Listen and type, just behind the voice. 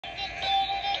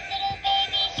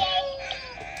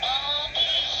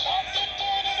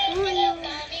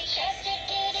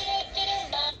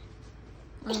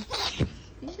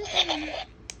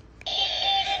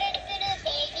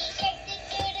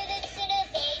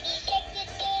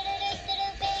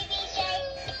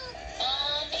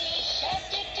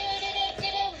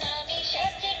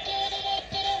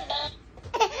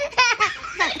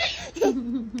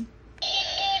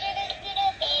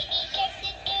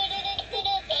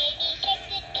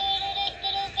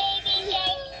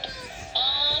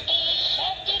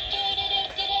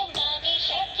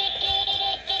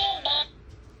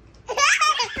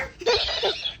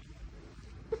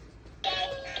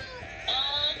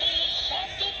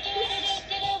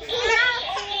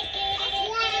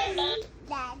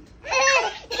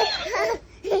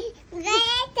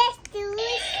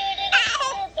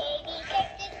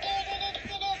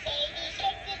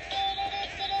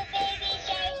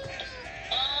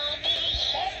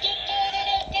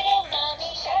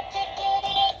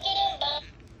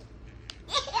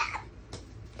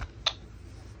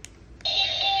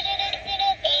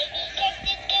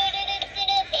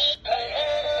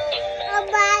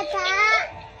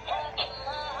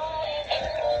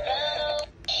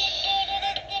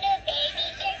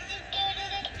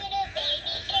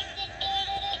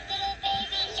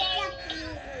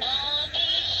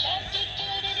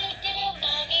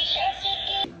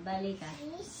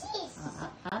Oh,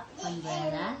 up,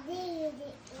 umbrella.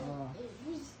 Oh,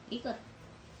 ikot.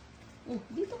 Oh,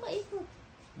 dito ka ikot.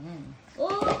 Yan.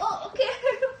 Oh,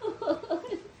 careful.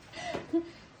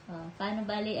 Oh, paano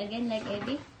bali again like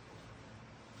Abby?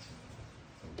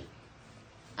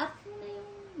 Up na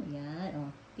yung, yan.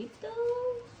 Oh, dito.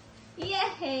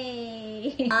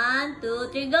 Yay! 1, 2,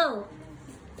 3, go!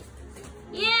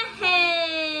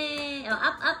 Yay! Oh,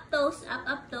 up toes,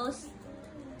 up toes.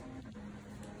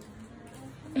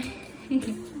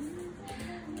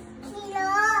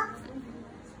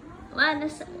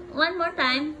 One more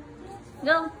time.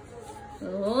 Go.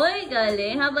 Uy,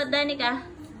 galing. How about Danica?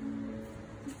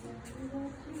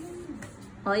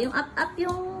 Oh, yung up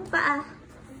yung paa.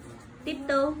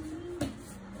 Tiptoe.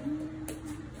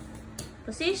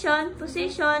 Position.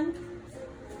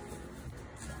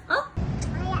 Oh.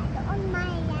 Maya doon,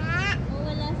 Maya. Oh,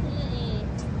 wala sila eh.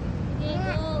 Okay,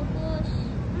 go, push.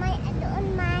 Maya doon,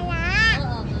 Maya.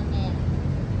 Oo, mamaya.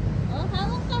 Oh,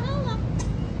 hawak ka, hawak.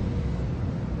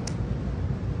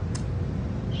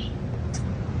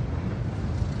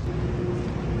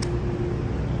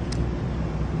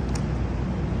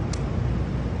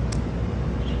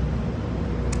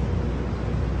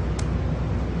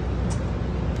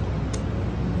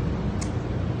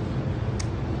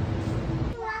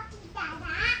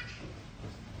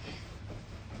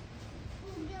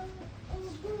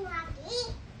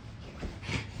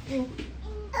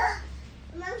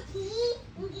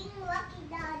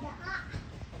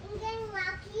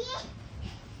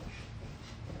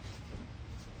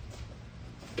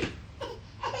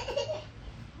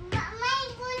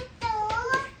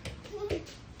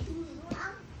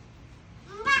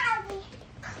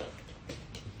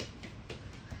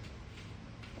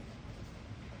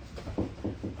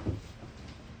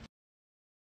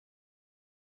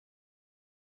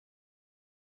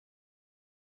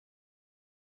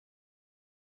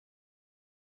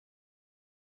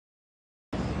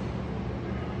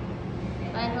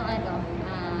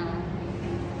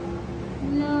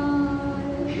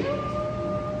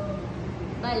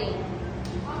 Bali.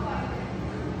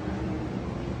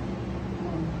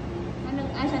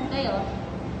 Asan kayo?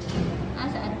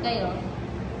 Asaan kayo?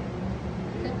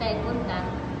 Saan tayo punta?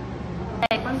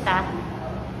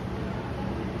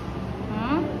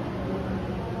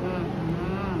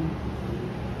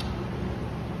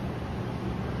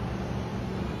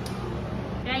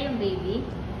 Try yung baby.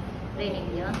 Training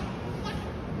nyo.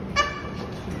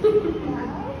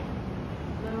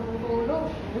 Tulog.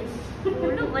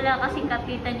 Wala kasing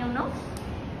kapitan yung nose.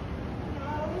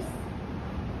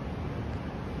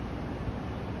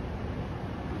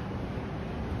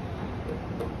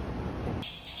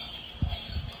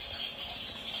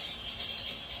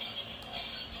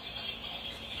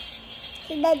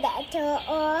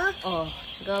 Oh,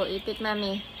 go. Ipit,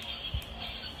 Mami.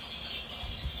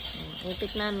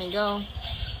 Ipit, Mami. Go.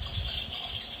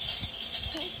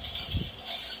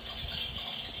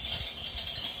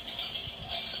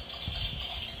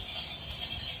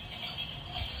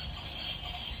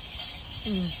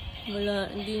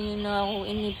 Wala, hindi niyo na ako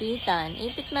inipitan.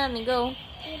 Ipit, Mami, go.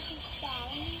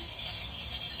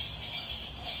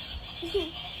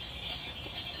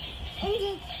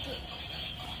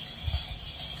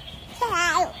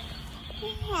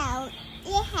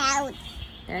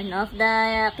 Turn off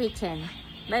the kitchen.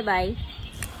 Bye-bye.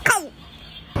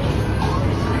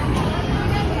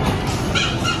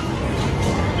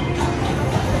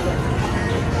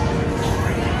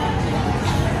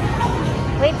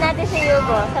 Wait natin si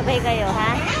Yugo. Sabay kayo,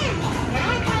 ha?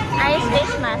 Ayos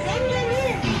face mask.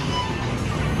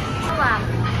 Hawak.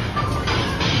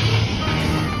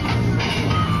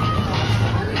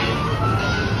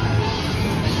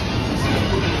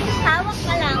 Hawak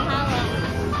ka lang, hawak.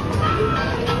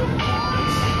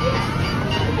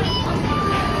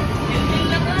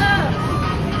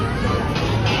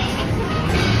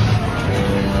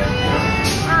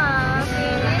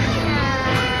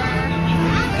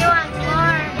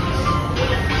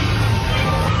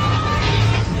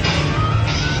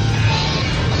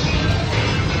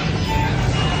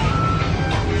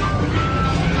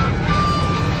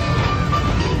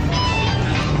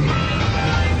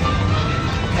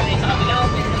 Sa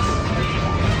kabila,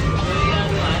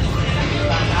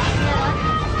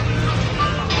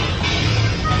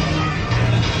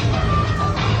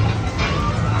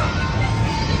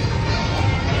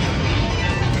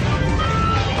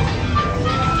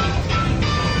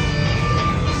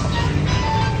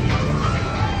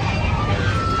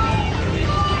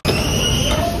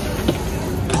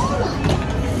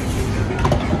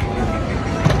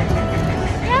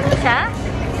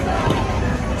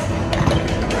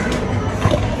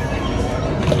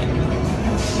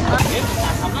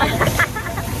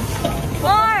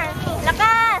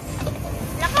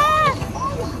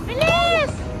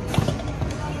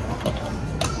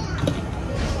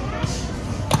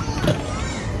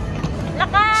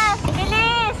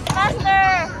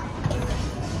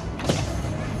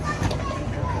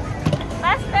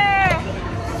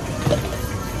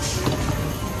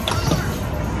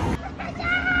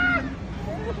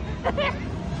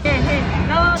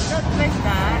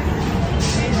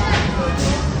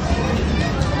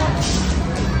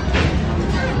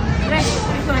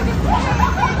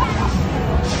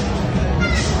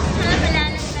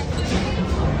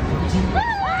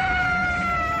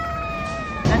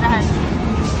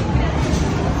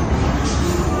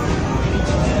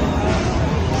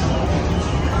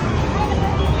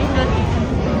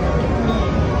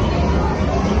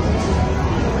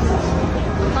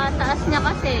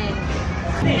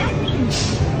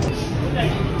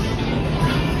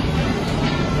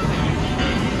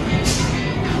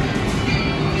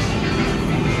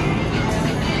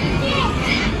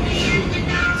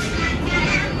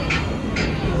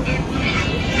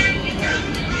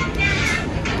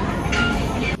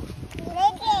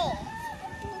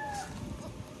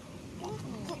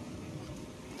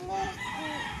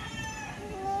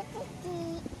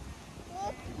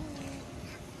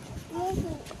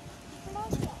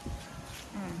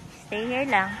 Stay here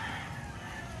lang.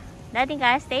 Daddy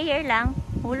ka, stay here lang.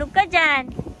 Hulog ka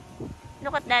dyan.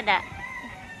 Look at Dada.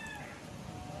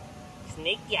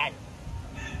 Snake yan.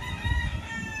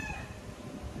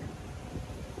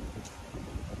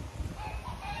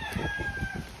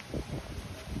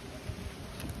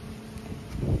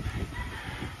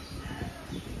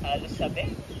 Halos sabi.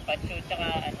 Pacho tsaka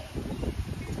ano.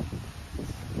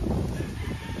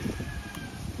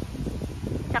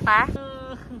 Tsaka?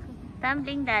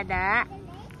 Tumbling Dada.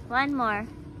 One more.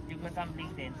 Yung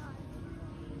tumbling din.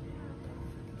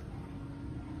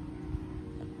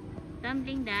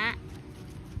 Tumbling da.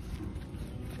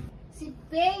 Si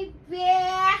baby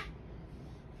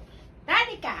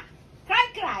Danica.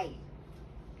 Cry.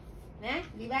 Na?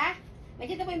 Di ba?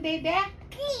 Nakita mo yung baby?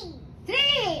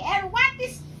 Three. And what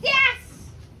is this?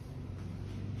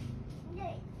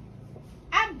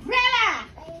 Umbrella.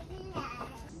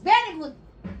 Very good.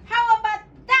 How about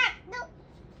that?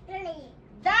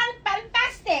 Done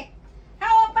fantastic.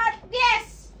 How about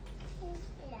this?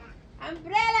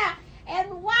 Umbrella.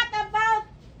 And what about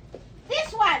this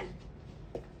one?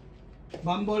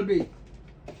 Bumblebee.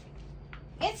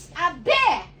 It's a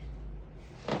bear.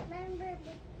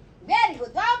 Very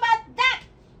good. How about that?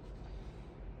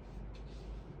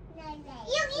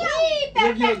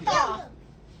 Perfecto.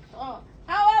 Oh.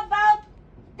 How about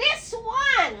this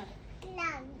one?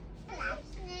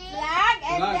 Frog.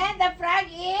 And then the frog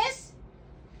is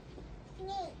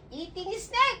eating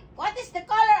snake. What is the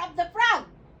color of the frog?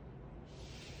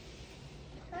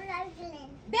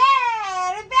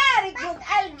 Very good.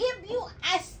 I'll give you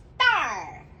a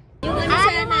star. Yung ano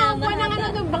sana, mahaba.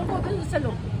 Yung bangko dun sa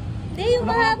loob. Hindi, yung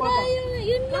mahaba.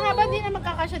 Yun lang. Mahaba din na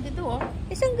magkakasya dito, oh.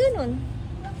 Isang ganun.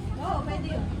 Oo, pwede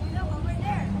yun.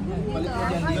 Balik ko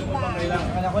dyan. Dito mo pa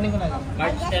kailangan. Kunin ko na lang.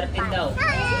 March 13 daw.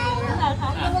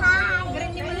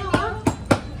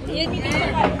 Yun,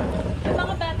 Yung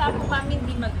mga bata po kami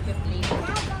hindi mag-play.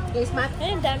 Face mat?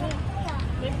 ayun, dami.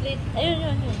 May plate.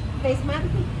 Ayun. Face mat?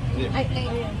 Ay.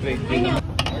 Great. Ayun.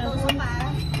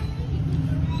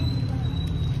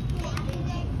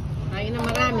 Kain na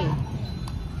marami.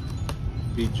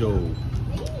 Pijo.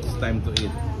 It's time to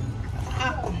eat.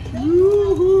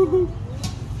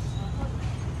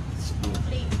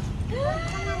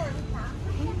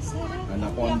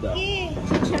 Anaconda.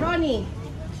 Chicharoni.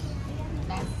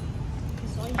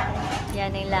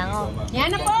 Yan ang langaw. Yan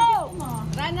na po!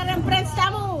 Rana rin friends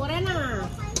tamo. Rana.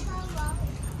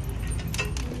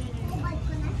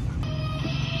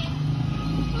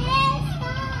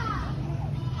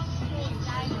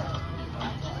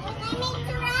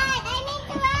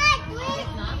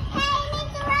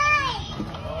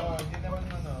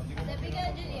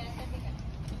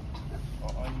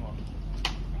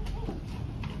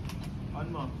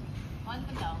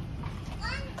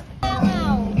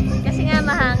 Kasi nga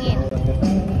mahangin.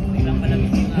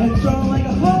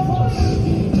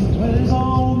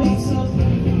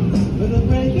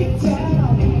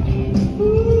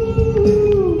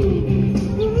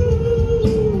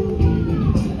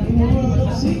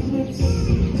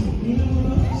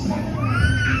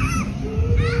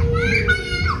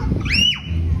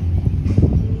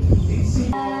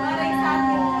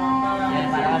 Yan,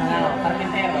 parang ano,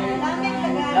 karpintero.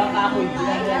 Daw kahoy.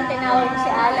 Ang tinawag ko si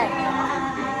Alan.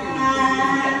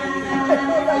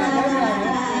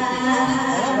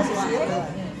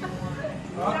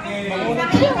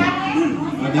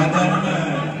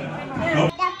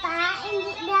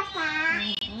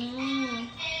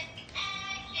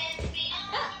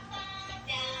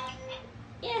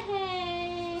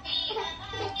 Yay!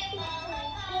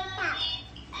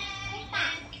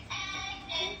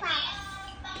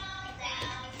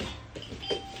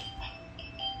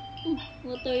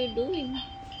 What are you doing?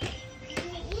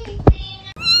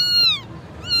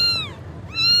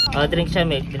 Oh, drink siya,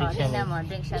 milk. Drink Oh, siya, tingnan milk. mo,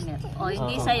 drink siya milk. Oh,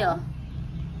 hindi Oo. sa'yo.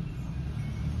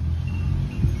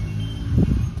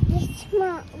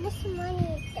 Gusto mo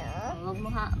nito? Huwag mo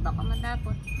ha, baka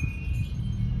matapot.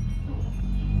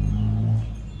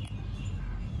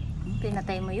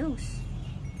 Pinatay mo Yus.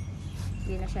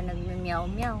 Hindi na siya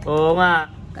nag-meow-meow. Oo nga.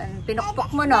 Pinukpok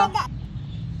mo, no?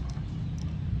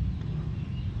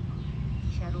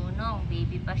 Siya runong,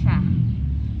 baby pa siya.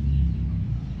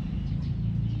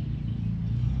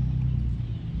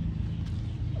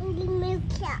 Hindi milk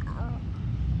siya.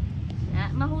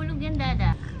 Mahulog yan,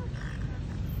 Dada.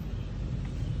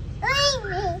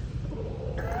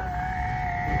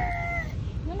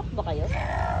 Manok ba kayo?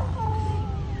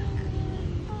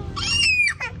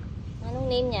 Anong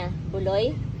name niya? Buloy?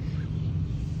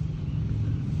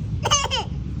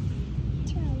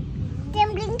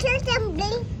 Tumbling, sir,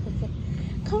 tumbling.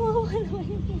 Kawawa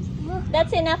naman yun.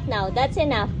 That's enough now. That's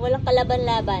enough. Walang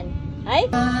kalaban-laban.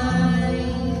 Ay?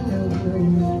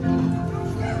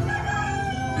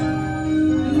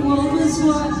 You always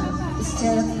walk a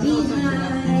step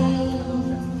behind.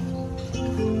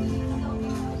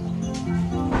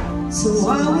 So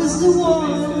I was the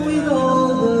one with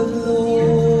all the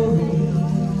glory.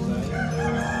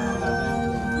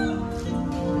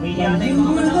 And you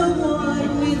were the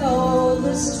one with all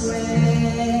the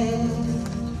strength.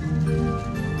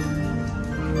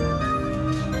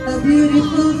 A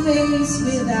beautiful face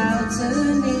without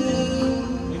a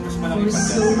name for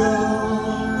so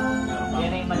long.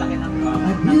 Yan ay malaki ng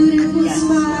A beautiful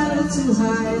smile to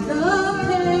hide the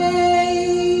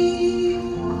pain.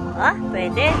 Ah,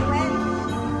 pwede.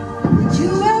 Did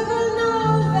you ever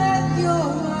know that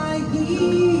you're my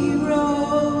hero?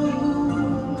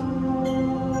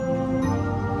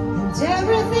 And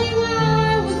everything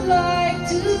I would like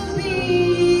to be.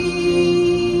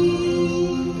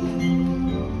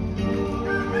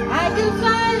 I can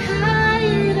fly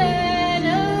higher than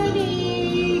an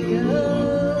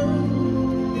eagle,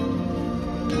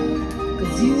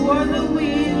 'cause you are the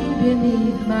wind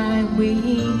beneath my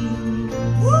wings.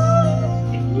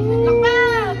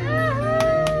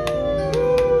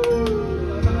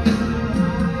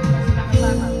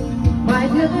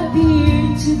 Might have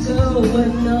appeared to go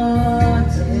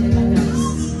unnoticed,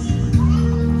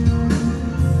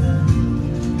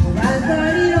 but I've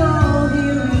got it all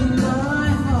here in my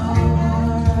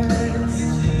heart.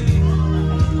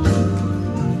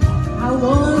 I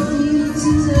want you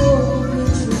to know the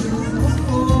truth, of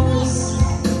course.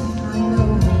 I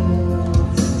know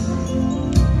it.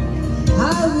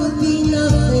 I would be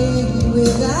nothing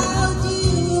without you.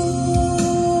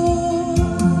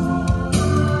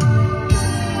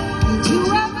 Did you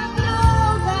ever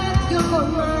know that you're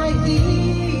my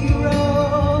hero?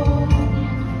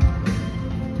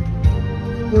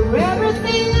 You're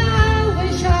everything I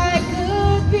wish I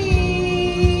could be.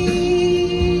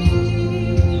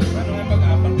 Paano nga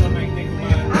pag-apat na may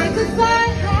tikman? I could fly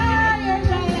higher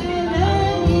than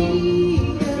an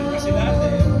eagle. Kasi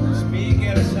lahat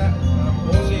speaker sa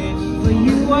boses. For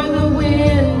you are the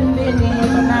wind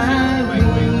beneath my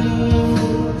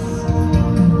wings.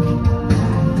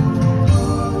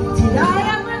 Did I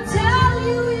ever tell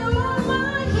you you're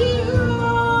my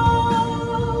hero?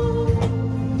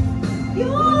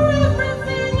 You're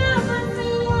everything,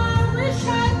 everything I wish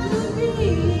I could be.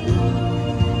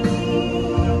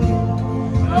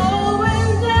 Oh,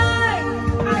 and I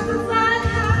could fly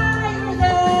higher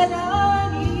than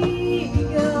an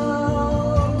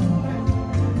eagle.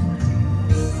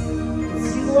 'Cause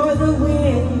you are the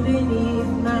wind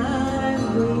beneath my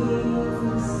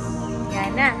wings.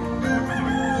 Yan na.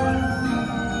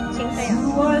 Sing kayo. You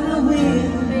are the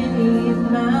wind beneath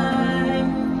my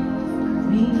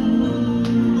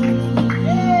wings.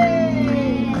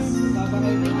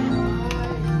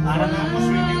 Para na ako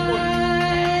swimming pool.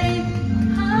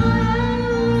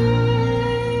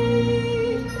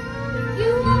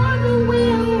 You are the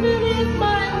wind beneath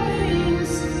my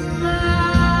wings. Fly,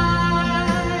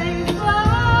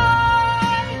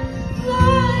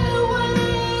 fly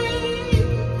away.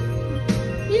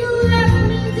 You let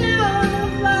me down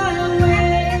and fly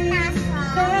away.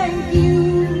 Thank you,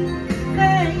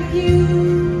 thank you.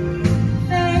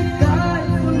 Thank God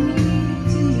for me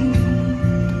to you.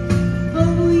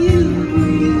 Oh, you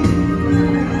beneath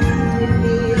my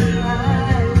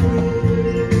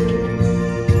wings.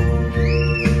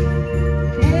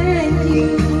 Thank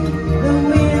you, the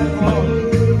wind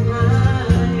beneath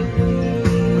my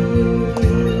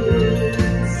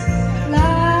wings.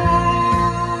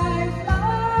 Fly,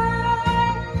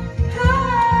 fly,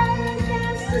 high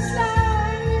against the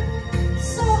sky,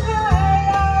 so high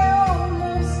I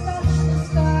almost touch the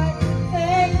sky.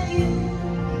 Thank you,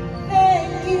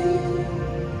 thank you,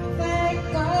 thank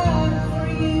God for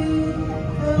you,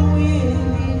 the wind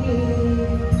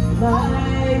beneath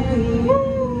my wings.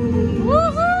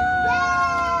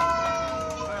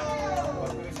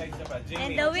 Pag-recite siya pa. Jimmy.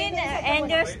 And the winner, and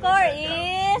your score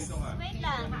is... Wait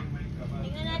lang.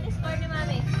 Tingnan natin score ni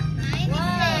Mami.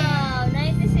 Wow,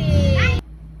 96.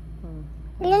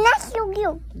 Lilas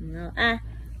yugyug. No. Ah.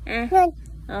 Yun.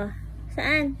 Oh.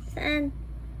 Saan? Saan?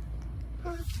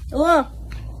 Oh.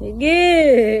 Sige.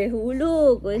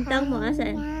 Hulog. O, yung tang mo.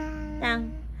 Asan? Tang.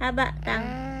 Haba. Tang.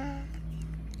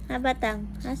 Haba, tang.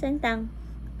 Asan tang?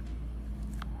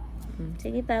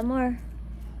 Sige pa. More.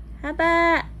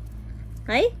 Haba.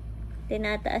 Ay.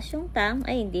 Tinataas yung tang.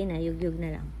 Ay, hindi na. Yugyug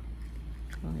na lang.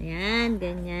 O, yan.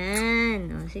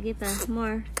 Ganyan. O, sige pa.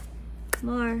 More.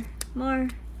 More. More.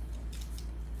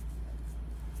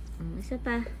 Isa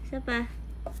pa. Isa pa.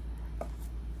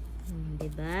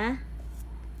 Diba?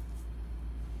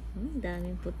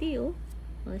 Daming puti, oh.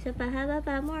 O, isa pa. Haba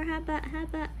pa. More. Haba.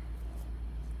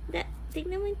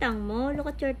 Tignan mo yung tongue mo.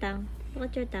 Look at your tongue.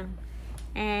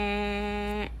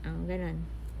 Ganon.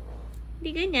 Hindi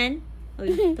ganyan.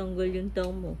 Uy, tanggal yung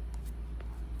tongue mo.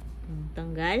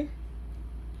 Tanggal.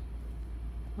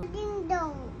 Ding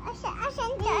dong. Asan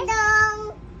ding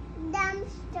dong.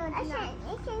 Dumpster. Asaan?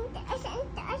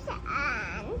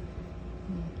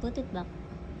 Put it back.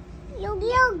 Yug.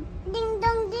 Ding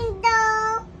dong. Ding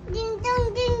dong. Ding dong.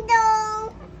 Ding dong.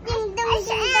 Ding dong. Ding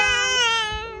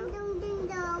dong. Ding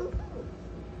dong.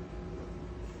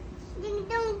 Ding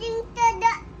dong. Ding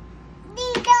tada.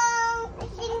 Ding dong.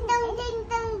 Ding dong. Ding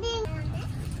dong. Ding.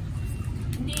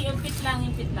 Hindi, yung pit lang.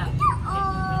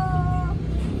 Oh.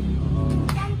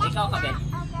 Ikaw ka, Ben.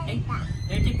 Eh,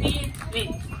 dirty pit. Wait,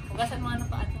 hugasan mo ano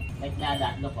pa ito. Like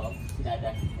Dada, look oh. Si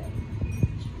Dada.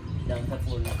 Down sa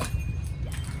pool.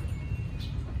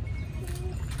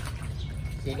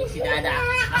 Sige, si Dada.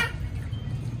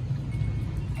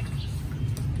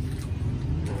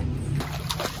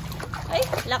 Ay,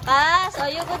 lakas.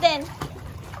 O, yugo din.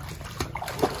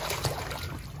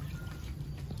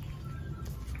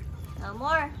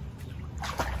 More.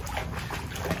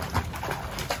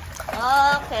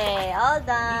 Okay, all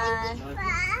done.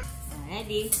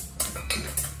 Ready?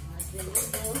 What will you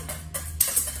do?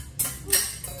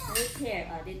 Wait here.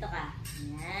 O, dito ka.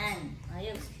 Yan.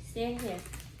 Ayun, stay here.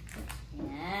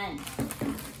 Yan.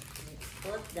 Let's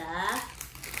put the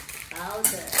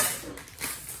powder.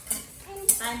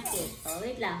 Pancake. O,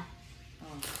 wait lang.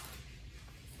 O.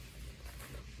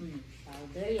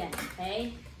 Powder yan,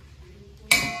 okay?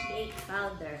 Cake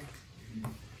powder.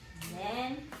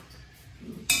 And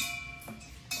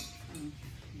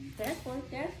then,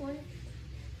 careful.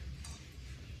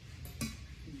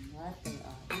 Water.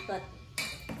 Ikot.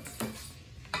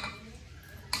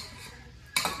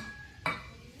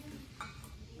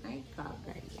 Ay,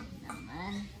 kagaling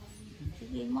naman.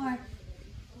 Sige, more.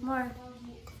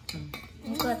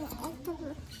 Ikot.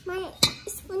 May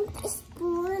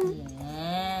spoon.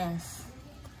 Yes.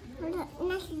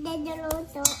 Nasa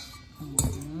luto.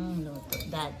 Luto.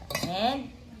 That. And,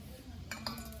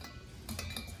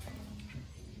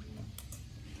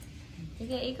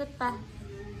 sige, ikot pa.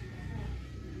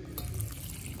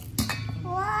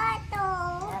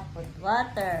 Water. Put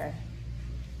water.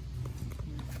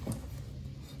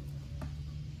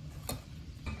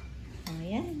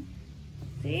 Ayan.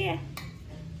 Sige.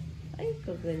 Ay,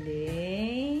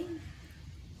 kagaling.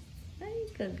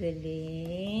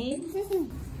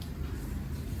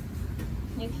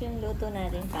 Next yung luto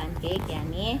natin, pancake.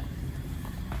 Yummy.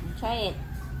 Try it.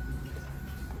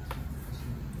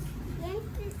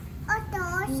 Ito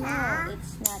No,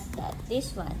 it's not that.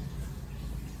 This one.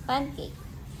 Pancake.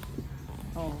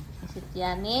 Oh, is it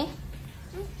yummy?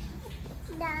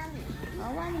 dami.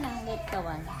 Oh, one lang. Let ka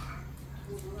one.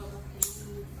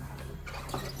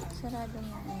 Sarado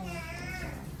mo.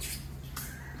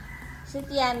 Is it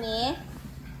yummy?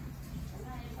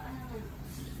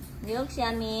 Looks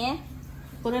yummy?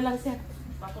 Kuna lang siya.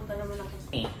 Papunta naman ako.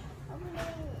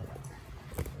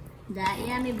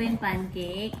 Yummy ba yung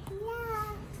pancake?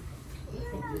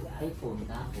 iPhone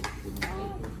ka.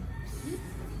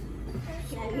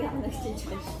 Lagi ako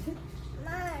nag-suggest.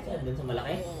 Saan? Doon sa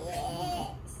malaki?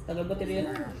 Tagal baterya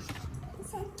na.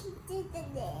 Tita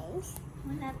James.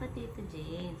 Wala pa Tito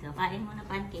James. So, kain mo na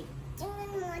pancake. Tingnan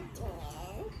mo,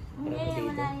 tingnan. Hindi,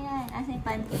 wala yan. Asa yung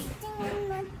pancake? Tingnan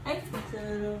mo, Ay,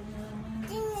 sarap naman.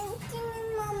 tingnan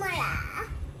mo mala.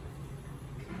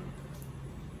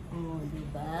 Oh,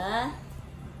 diba?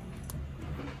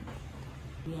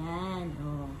 Yan,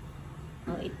 oh.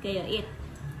 Oh, eat kayo, eat.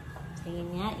 Tingin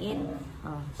nga, eat.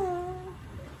 Oh.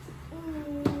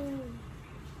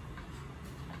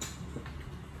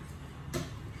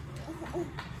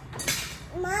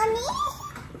 Mommy?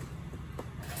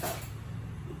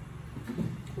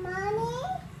 Mommy?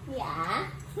 Yeah?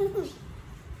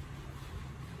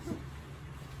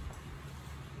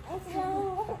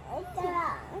 Ito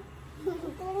lang.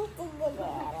 Ito lang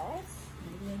tigileros.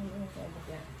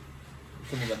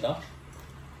 Gusto mo ba ito?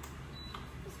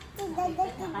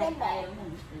 Kahit tayo mo,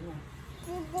 gusto mo.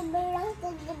 Tigileros,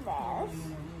 tigileros.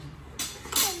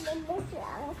 Tigileros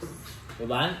lang.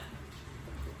 Baban?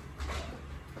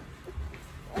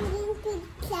 Hindi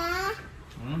pizza.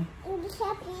 Hindi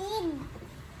siya pig.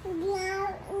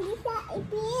 Hindi siya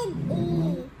ipid.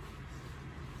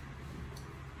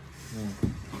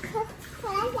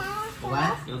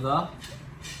 Baban? Yogo?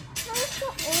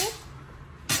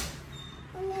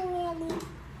 Ano yan?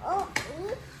 Oh,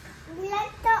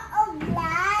 blood to o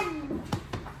blood.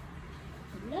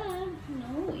 Blood.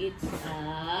 No, it's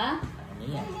a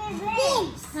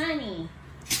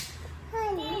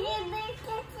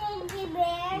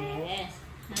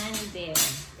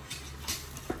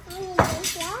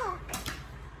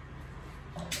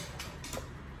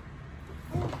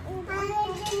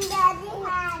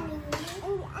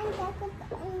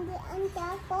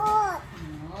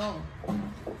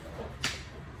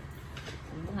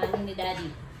Buhanin ni Daddy.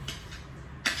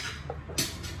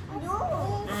 No.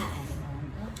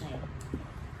 Okay.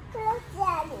 Close,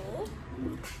 Daddy.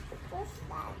 Close,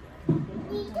 Daddy.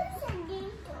 Dito sa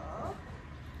dito.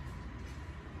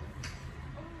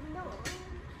 No.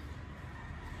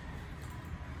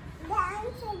 Daan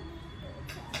sa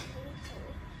dito.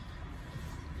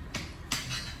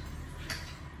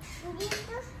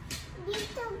 Dito.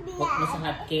 Dito Put mo blood. sa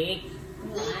hot cake.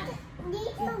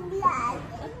 Dito blood.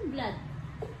 Anong blood?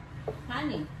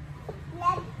 Honey.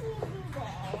 Blood teddy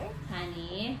bear.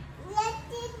 Honey. Blood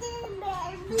teddy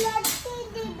bear. Blood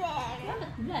teddy bear.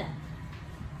 Bakit blood?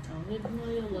 Oh, with no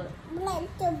yogurt. Blood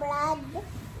to blood.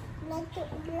 Blood to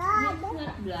blood. It's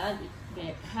not blood.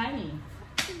 It's honey.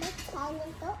 Mas kain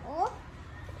ito, oh.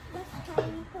 Mas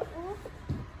kain ito, oh.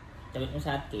 Sabit mo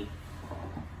sa hot cake.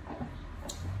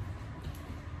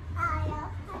 Ayaw.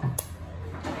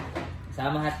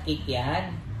 Sama hot cake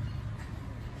yan.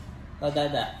 O,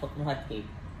 Dada, put mo hot cake.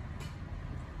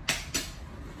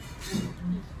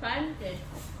 Pancake.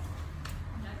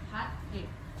 Not hot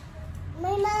cake.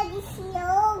 May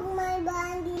madisiyog, may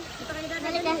bandi.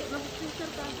 Halika.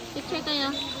 Picture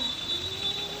kayo.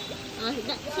 Oh,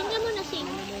 sing ka muna, sing.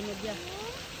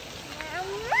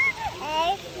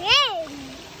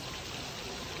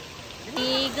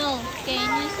 Okay, go. Can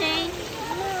you say?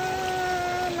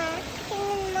 Mama.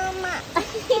 Singin mama.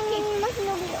 Singin mas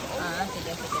luglo.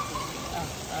 Sige.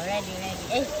 Oh, ready.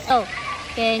 Oh,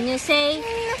 can you say?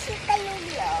 Singin mas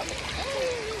italuglo.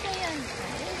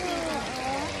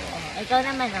 Ikaw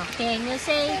naman, oh. Can you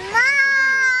say? Mama.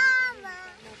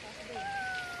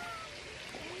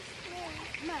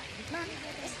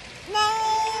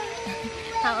 Name.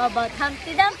 How about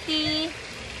Humpty Dumpty?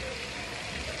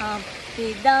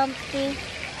 Humpty Dumpty.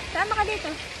 Tama ka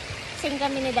dito. Sing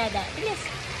kami ni Dada. Bilis.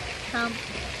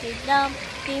 Humpty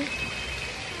Dumpty.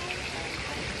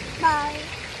 Boy.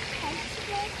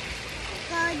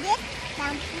 Go this.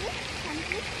 Dumpy.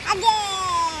 Dumpy.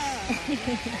 Again.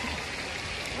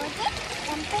 Go this.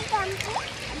 Dumpy. Dumpy.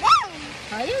 Again.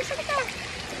 Ayun, sakit ka.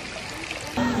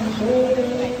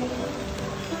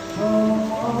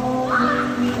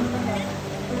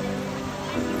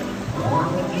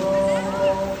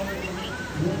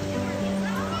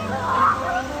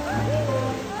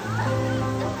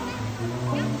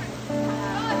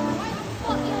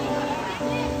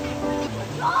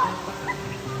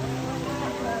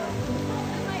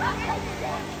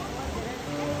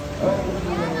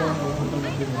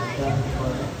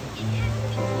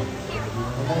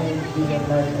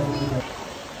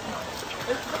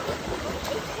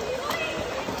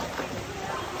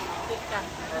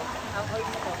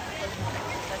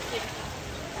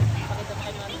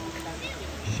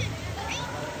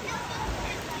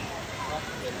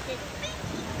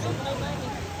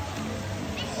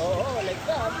 Oo, like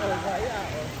that. Oh, kaya.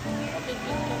 Okay,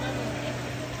 keep mo naman.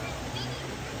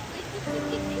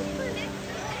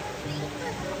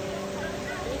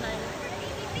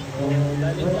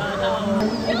 Galing ka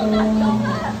na.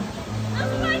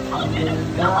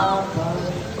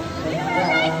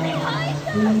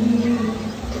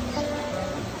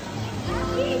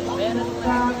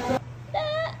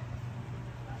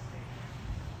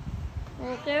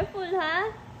 Oh, careful,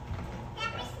 ha?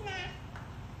 Tapos na.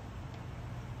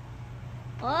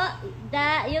 Oh,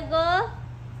 you go.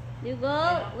 You go.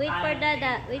 Wait for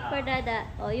Dada. Wait for Dada.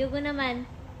 Oh, you go naman.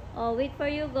 Oh, wait for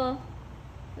you go.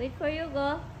 Wait for you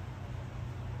go.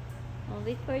 Oh,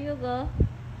 wait for you go.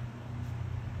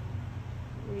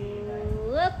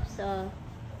 Whoops.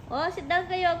 Oh, sit down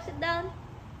kayo. Sit down.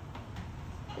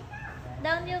 Sit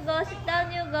down you go. Sit down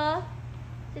you go.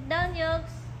 Sit down,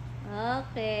 Yogs.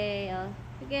 Okay. Oh,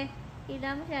 sige.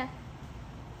 Hila mo siya.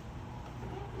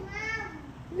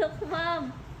 Look,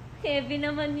 Mom. Heavy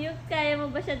naman yun. Kaya mo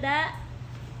ba siya, Da?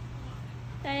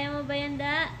 Kaya mo ba yan,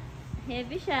 Da?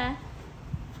 Heavy siya.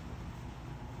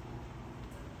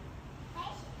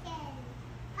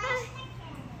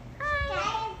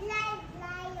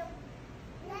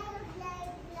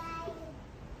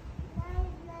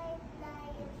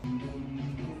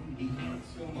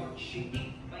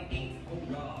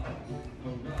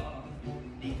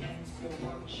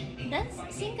 Dance,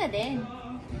 sing ka din.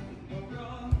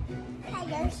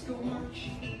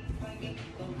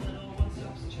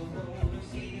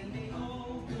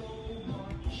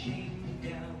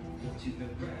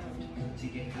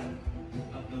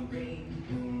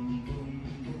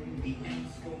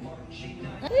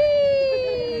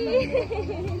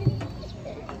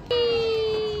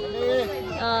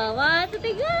 Oh, 1, 2,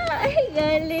 3. Ay,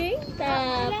 galing.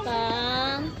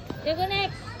 Tapang. You go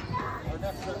next.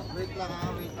 Wait lang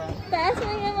ha, wait lang. Taas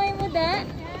mo yung kamay mo, Da.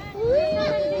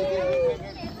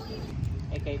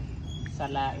 Eh, kay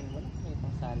salain mo lang. May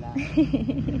pang salain.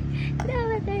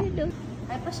 Dapat tayo doon.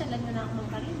 Ay, pasyalan nyo na ako ng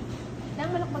karin.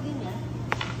 Dang malakbagin niya.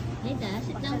 Ay,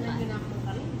 sit lang Pasyalan pa. nyo na ako ng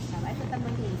karin. Sabay sa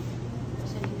tamangin.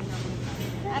 Pasyalan nyo na ako ng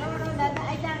karin. Araw-araw dada.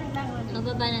 Ay, dang lang.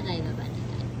 Baba na tayo, baba na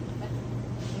tayo.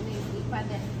 Hindi pa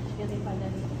din. Hindi pa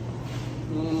din.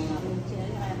 Kami siya,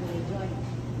 kami Joy.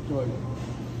 Joy.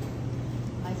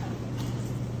 Ay, sa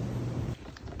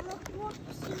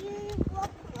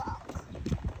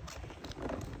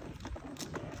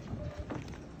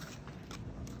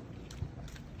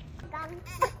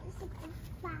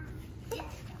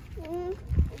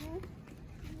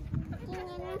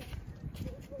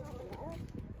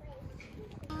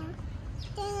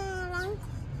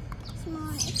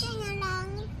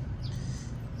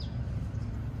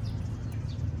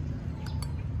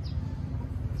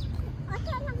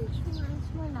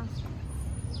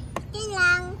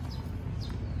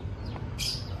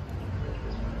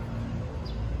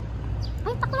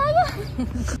Ay, taklaya!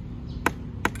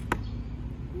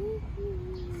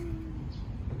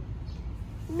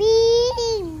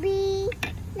 Baby,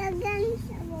 lagan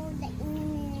sa boda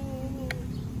ini.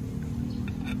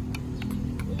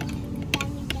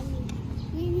 Dami-dami.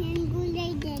 Yan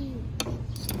gulay din.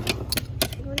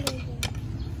 Gulay din.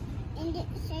 Hindi,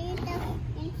 sa'yo daw.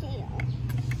 Yan sa'yo.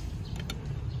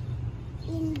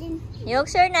 Yan din.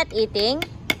 Yokes, you're not eating?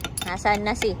 Nasaan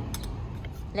na si?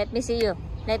 Let me see you.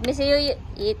 Let me see you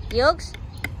eat, Yokes.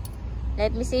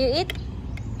 Let me see you eat.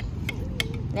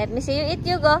 Let me see you eat,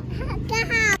 Yugo.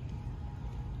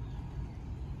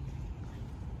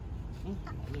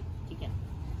 Chicken.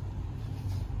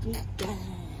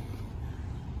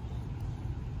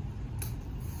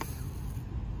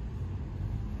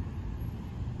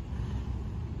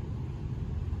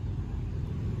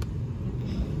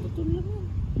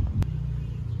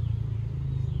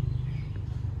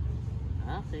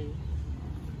 Okay.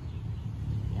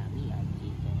 Yummy,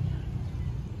 chicken.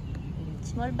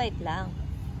 Small bite lang.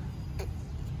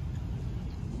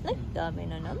 Ay, dami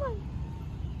na naman.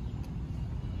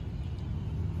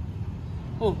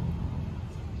 Oh,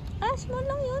 Small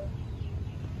lang yun.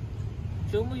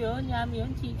 show mo yun. Yummy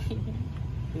yun, chicken.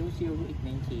 Show mo eat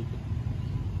na yung chicken.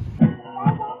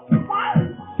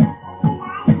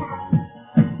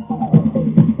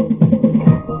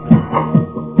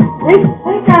 Ay,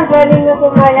 galing na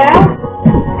sumayaw?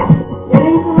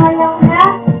 Galing sumayaw na?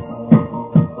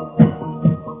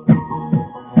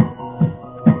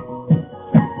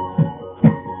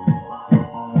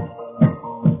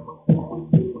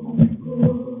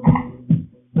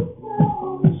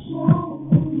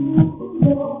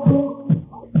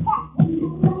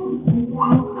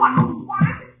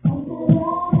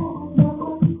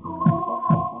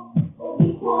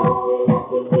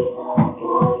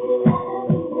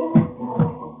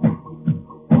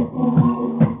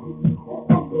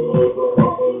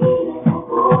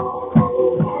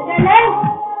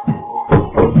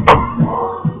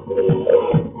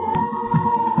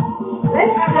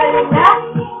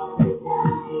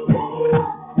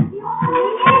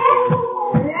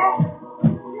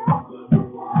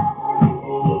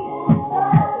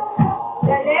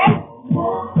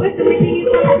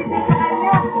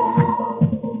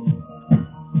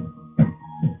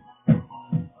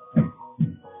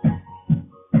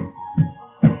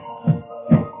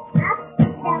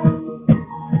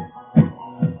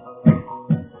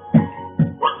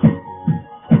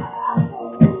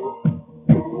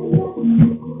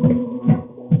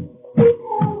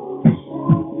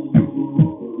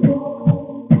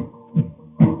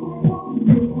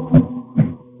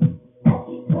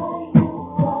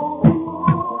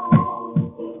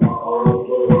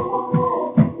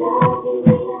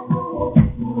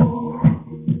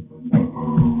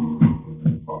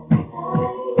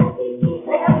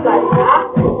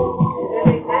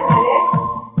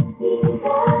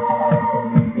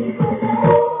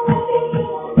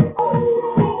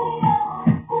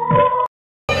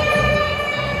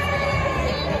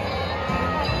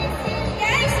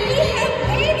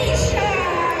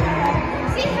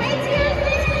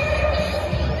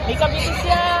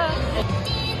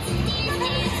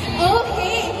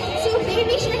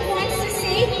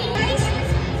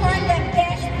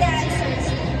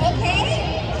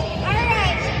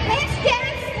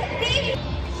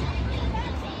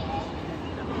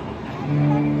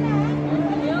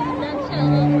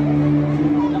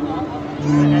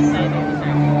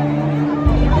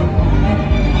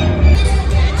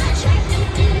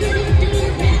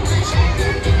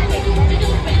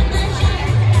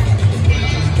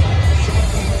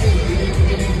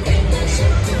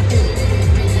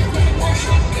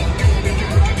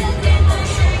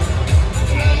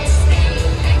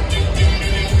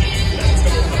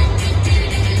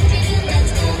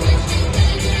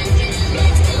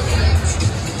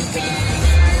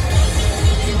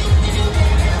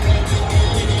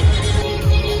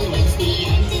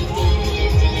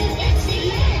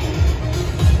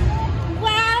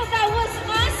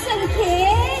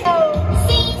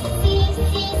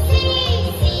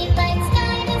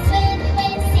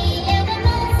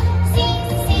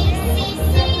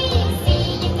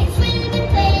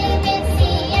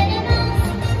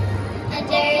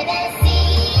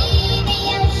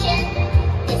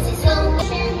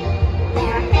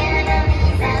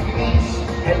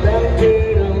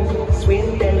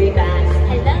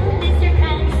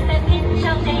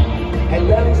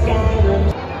 Nice!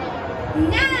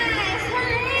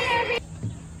 Hooray!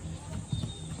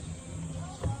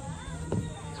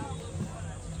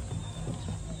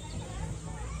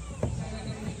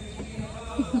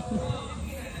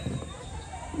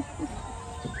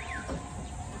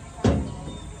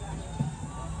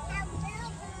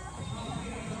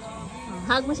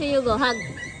 Hug mo si Yugo, hug.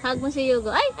 Hug mo si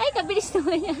Yugo. Ay, kabilis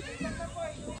naman niya.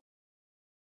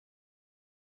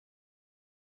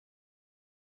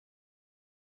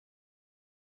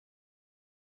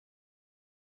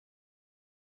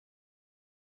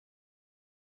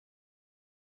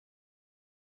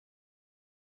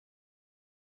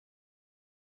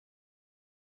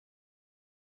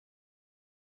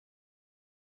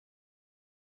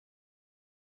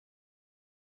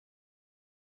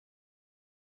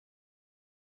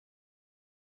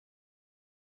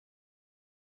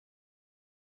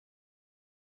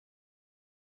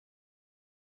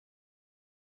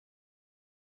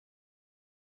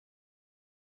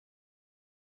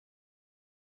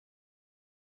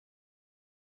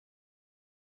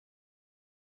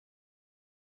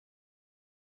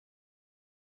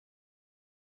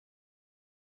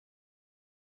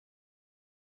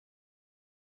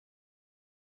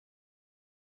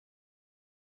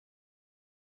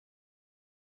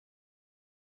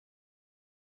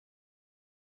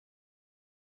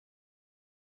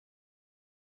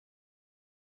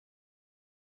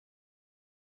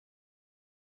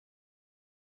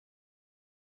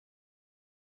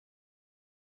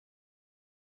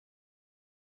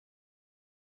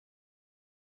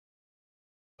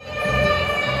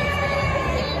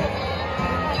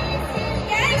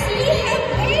 Guys, we have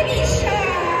baby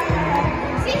shark!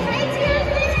 Say hi to your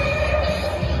friends!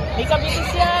 May kabitin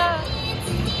siya!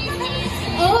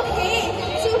 Okay,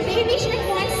 so baby shark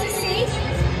wants to say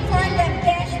for the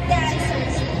best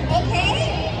dancers. Okay?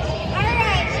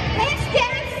 Alright, let's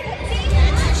dance the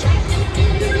baby shark.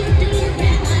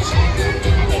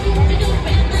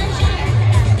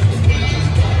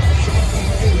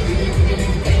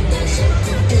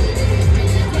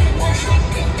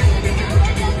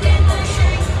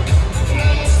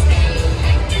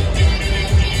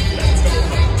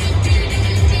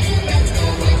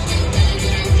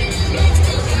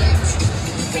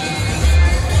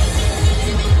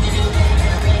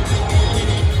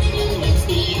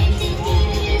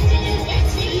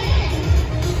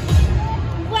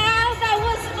 Wow, that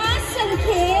was awesome,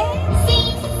 kids!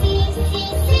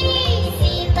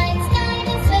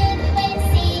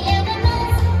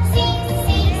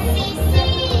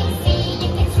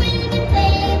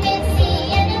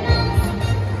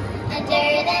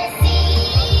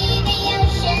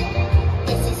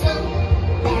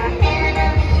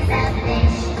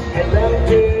 Hello,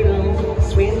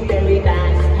 turtles, swim very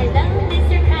fast. Hello,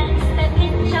 Mr. Krabs.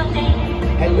 Pepin shopping.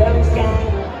 Hello, sky.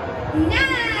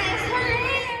 Nice!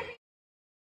 Hooray!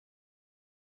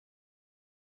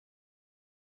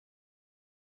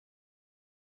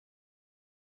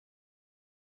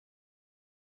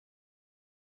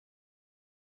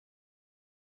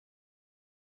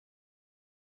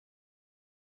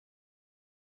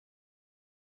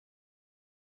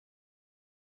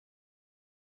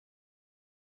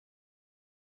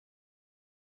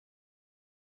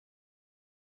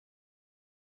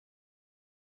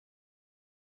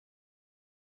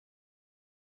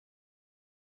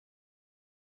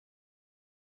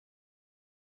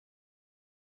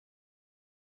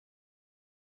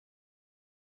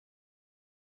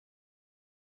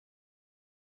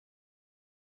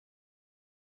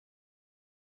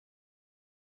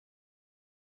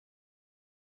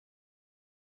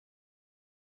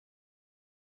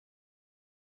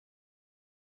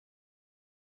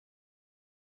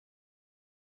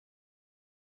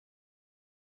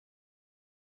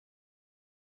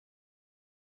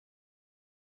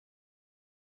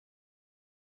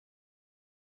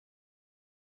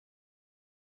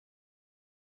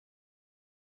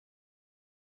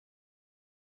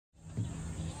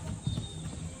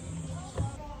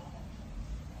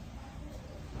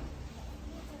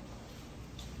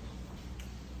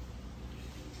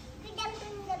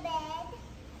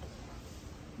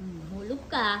 Hulog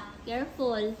ka.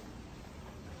 Careful.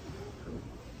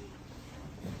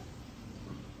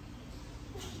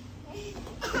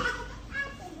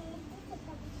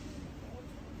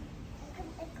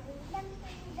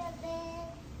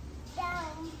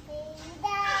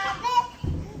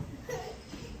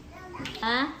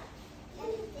 Ha?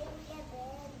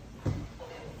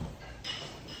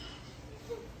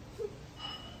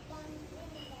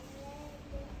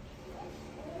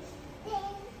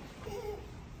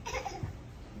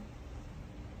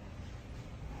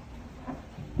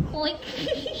 Oink.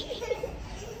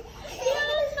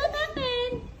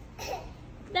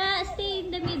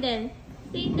 in the middle.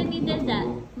 Stay in the middle, Dad.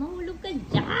 Mahulog ka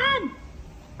dyan.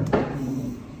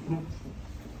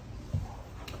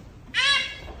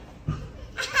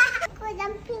 Ako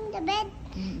dumping the bed.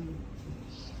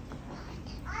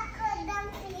 Ako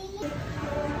dumping.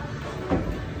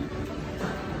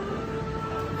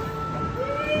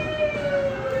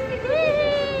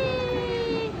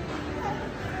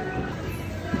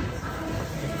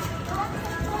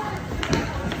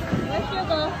 Where's your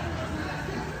go?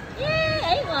 Yay!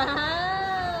 Ay,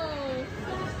 wow!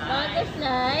 Water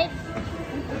slide.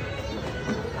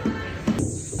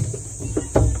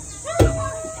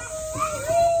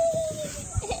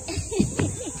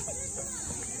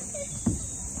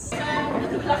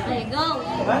 Okay, go.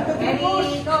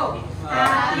 Ready, go.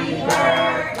 Happy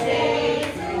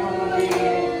birthday to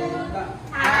you.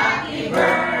 Happy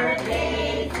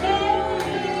birthday to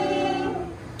you.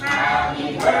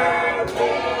 Happy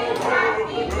birthday,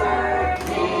 happy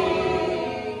birthday.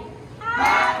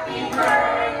 Happy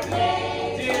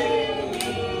birthday to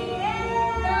you.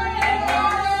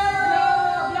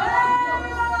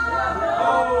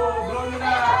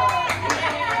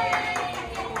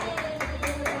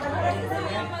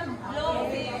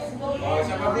 Oh,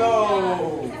 isa pa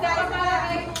blow.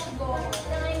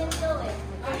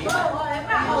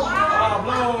 Ah,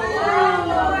 blow.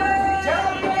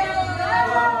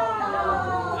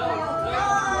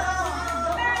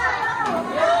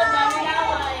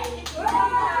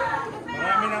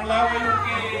 Marami ng laway yung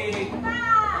cake.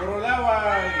 Puro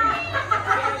laway.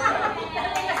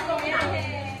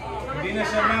 Hindi na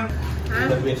siya man.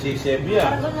 Sabi si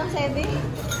Sebia. Bago ng sebe.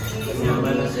 Sabi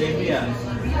naman ng Sebia.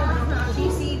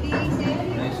 CCD,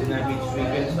 sebe. Na sinabi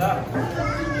chicken sa.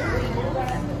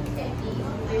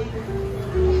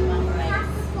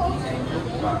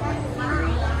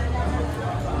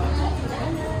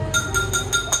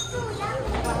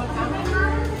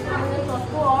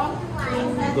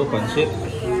 Ito pancit.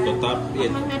 To top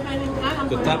it.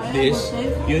 To top this,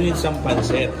 you need some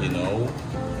pancit, you know.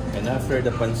 And after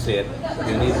the pancit,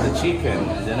 you need the chicken.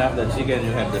 And then after the chicken,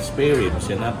 you have the spare ribs.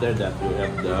 And after that, you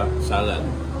have the salad.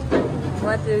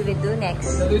 What will we do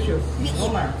next? Delicious.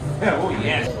 Oh,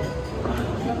 yes.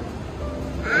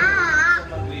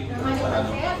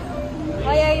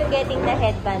 Why are you getting the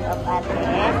headband of Ate?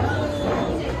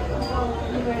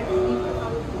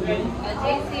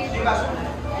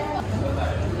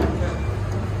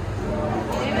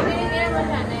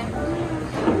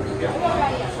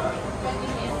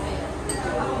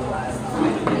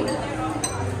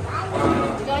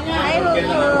 Hi,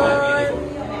 Julio!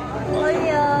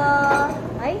 Julio!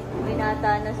 Ay,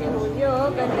 binata na si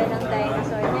Julio. Ganda ng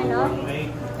dinosaur niya, no?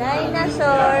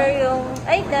 Dinosaur yung...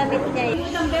 Ay, damit niya yun.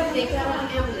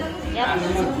 Yep.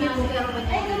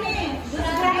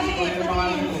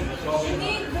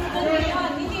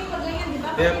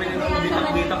 Kaya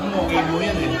pinag-bitak mo, okay mo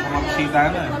yan eh. Makakasita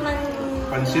na.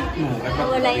 Pansit mo.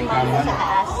 Wala yung mga sa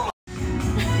taas.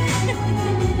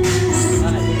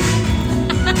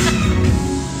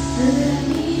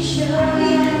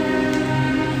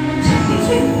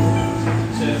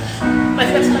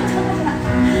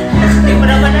 Hindi mo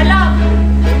naman alam.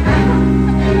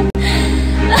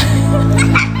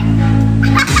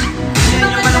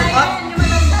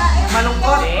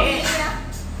 Malungkot?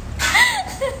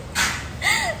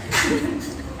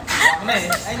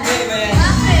 Ay, hindi ba yan?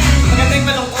 Maganda yung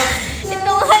malungkot.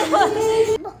 Ito nga yun.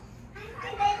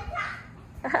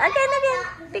 Again.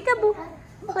 Peekaboo.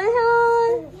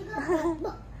 Hold.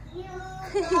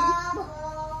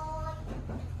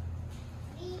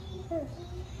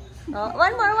 Oh,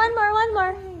 one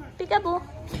more. Peekaboo.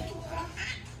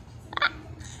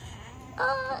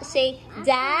 Oh, say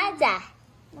Dada.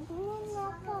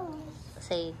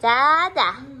 Say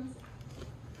Dada.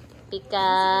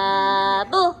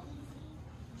 Peekaboo.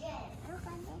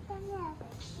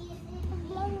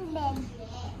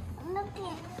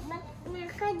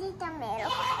 Dito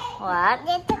meron. What?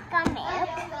 Dito ka meron.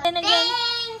 And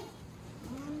again.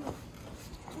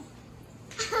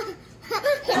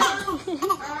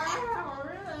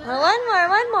 One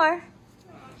more.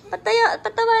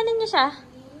 Patawanin niyo siya.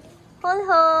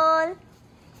 Hold.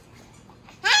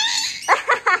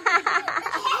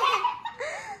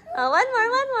 Oh, one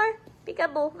more.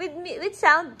 Peekaboo. With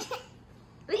sound.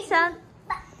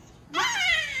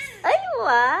 Ay,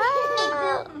 wow.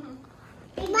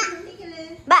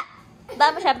 Ba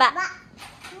mo siya, ba.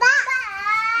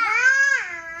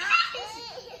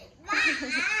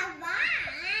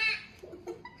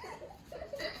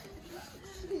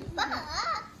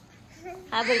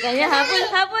 Habol ka niya, habol.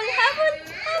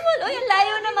 Uy, ang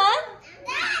layo naman.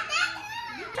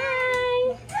 Hi.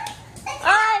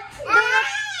 Ay,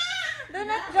 do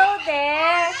not go there.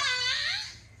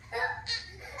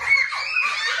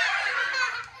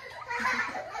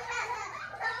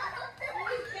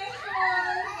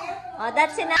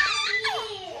 that's enough.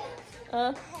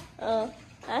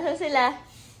 Asan sila?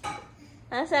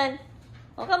 Asan?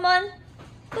 Oh, come on.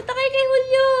 Punta kayo kay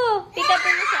Julio. Pick up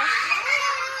mo siya.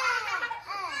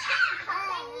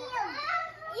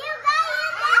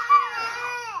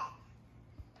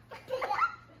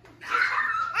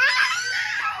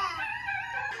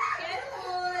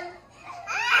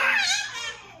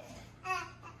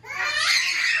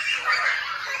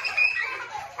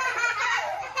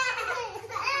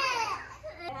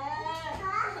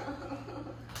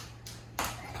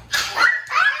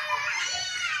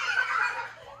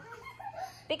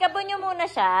 Peekaboo nyo muna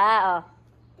siya, oh.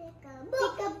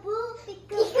 Peekaboo, peekaboo,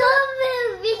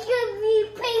 peekaboo,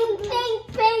 ping, ping,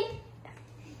 ping.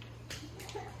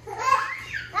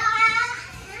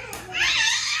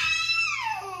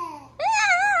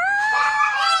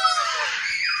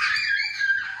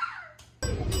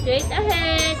 Straight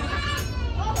ahead.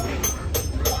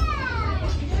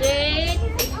 Straight.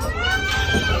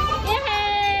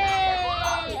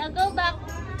 Yay! Oh, go back.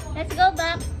 Let's go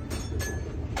back.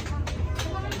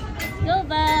 Go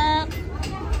back.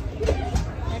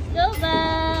 Let's go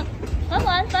back. Come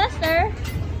on, faster.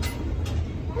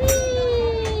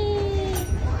 Whee!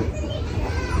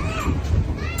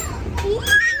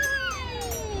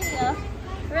 Oh,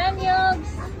 run,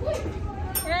 Yogs.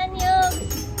 Run,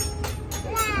 Yogs.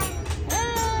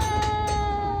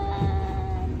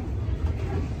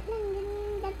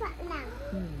 Dapat lang.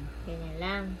 Ganyan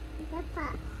lang.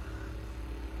 Dapat.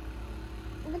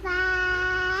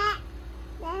 Dapat.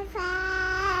 Dapat.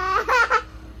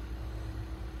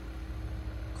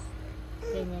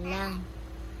 Ganyan lang.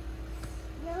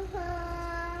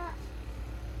 Dapat.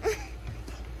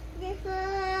 Dapat.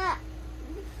 Dapat.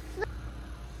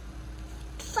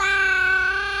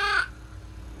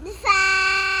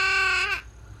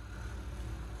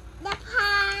 Dapat.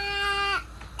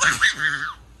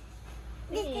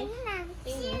 Dito na.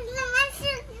 Sino naman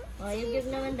siya? Oh, yung give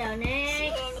naman daw.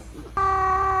 Next.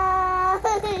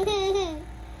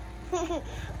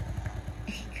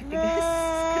 Bye.